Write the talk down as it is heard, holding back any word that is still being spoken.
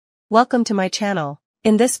Welcome to my channel.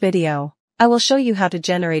 In this video, I will show you how to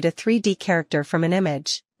generate a 3D character from an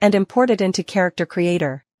image and import it into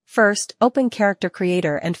CharacterCreator. First, open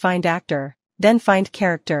CharacterCreator and find Actor, then find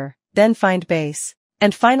Character, then find Base,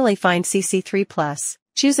 and finally find CC3+.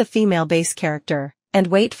 Choose a female base character, and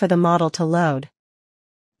wait for the model to load.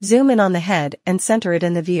 Zoom in on the head and center it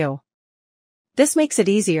in the view. This makes it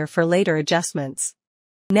easier for later adjustments.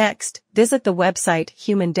 Next, visit the website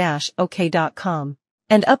HumanOk.com.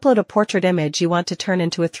 and upload a portrait image you want to turn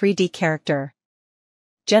into a 3D character.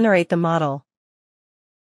 Generate the model.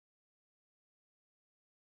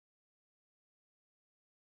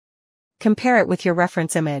 Compare it with your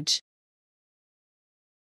reference image.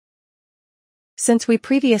 Since we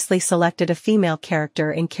previously selected a female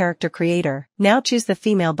character in CharacterCreator, now choose the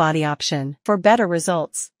female body option. For better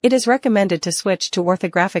results, it is recommended to switch to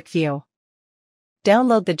orthographic view.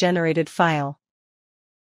 Download the generated file.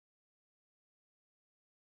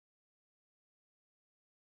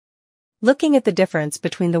 Looking at the difference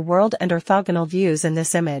between the world and orthogonal views in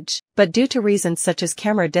this image, but due to reasons such as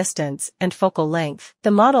camera distance and focal length,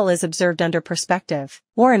 the model is observed under perspective,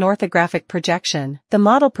 or in orthographic projection. The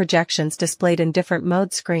model projections displayed in different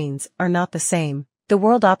mode screens are not the same. The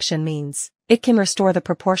world option means it can restore the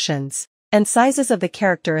proportions and sizes of the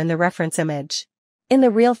character in the reference image in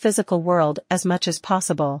the real physical world as much as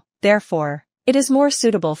possible. Therefore, it is more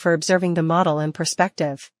suitable for observing the model in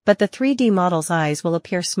perspective, but the 3D model's eyes will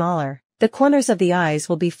appear smaller. The corners of the eyes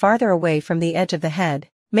will be farther away from the edge of the head,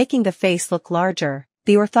 making the face look larger.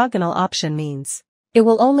 The orthogonal option means it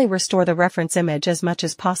will only restore the reference image as much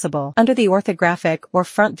as possible under the orthographic or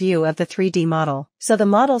front view of the 3D model, so the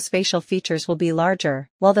model's facial features will be larger,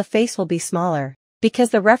 while the face will be smaller,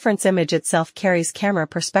 because the reference image itself carries camera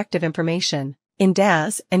perspective information. In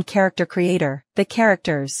DAZ and CharacterCreator, the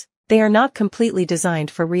characters, they are not completely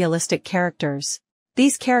designed for realistic characters.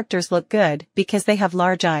 These characters look good because they have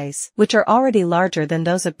large eyes, which are already larger than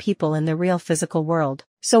those of people in the real physical world,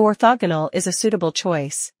 so orthogonal is a suitable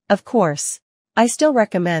choice. Of course, I still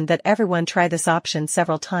recommend that everyone try this option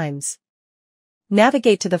several times.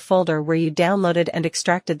 Navigate to the folder where you downloaded and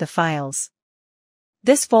extracted the files.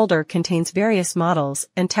 This folder contains various models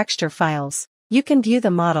and texture files. You can view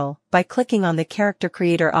the model by clicking on the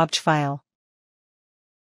CharacterCreator obj file.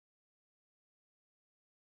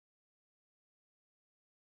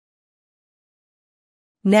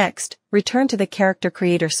 Next, return to the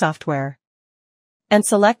CharacterCreator software and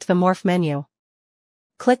select the Morph menu.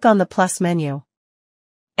 Click on the plus menu.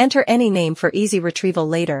 Enter any name for easy retrieval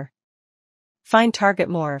later. Find Target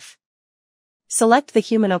Morph. Select the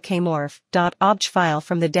HumanOk morph.obj file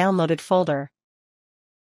from the downloaded folder.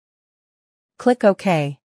 Click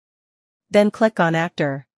OK. Then click on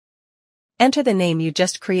Actor. Enter the name you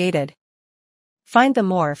just created. Find the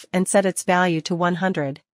morph and set its value to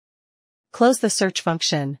 100. Close the search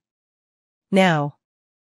function. Now,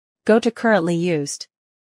 go to Currently Used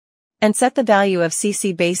and set the value of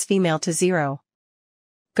CC base female to 0.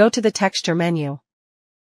 Go to the Texture menu.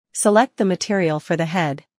 Select the material for the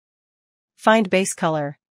head. Find Base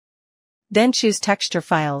Color. Then choose Texture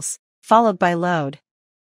Files, followed by Load.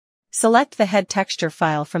 Select the head texture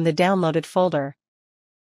file from the downloaded folder.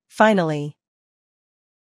 Finally,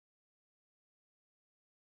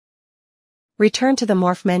 return to the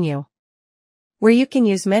Morph menu, where you can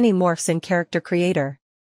use many morphs in CharacterCreator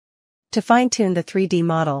to fine-tune the 3D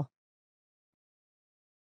model.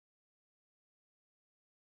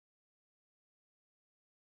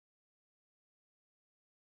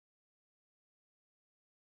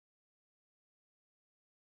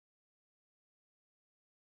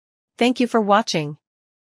 Thank you for watching.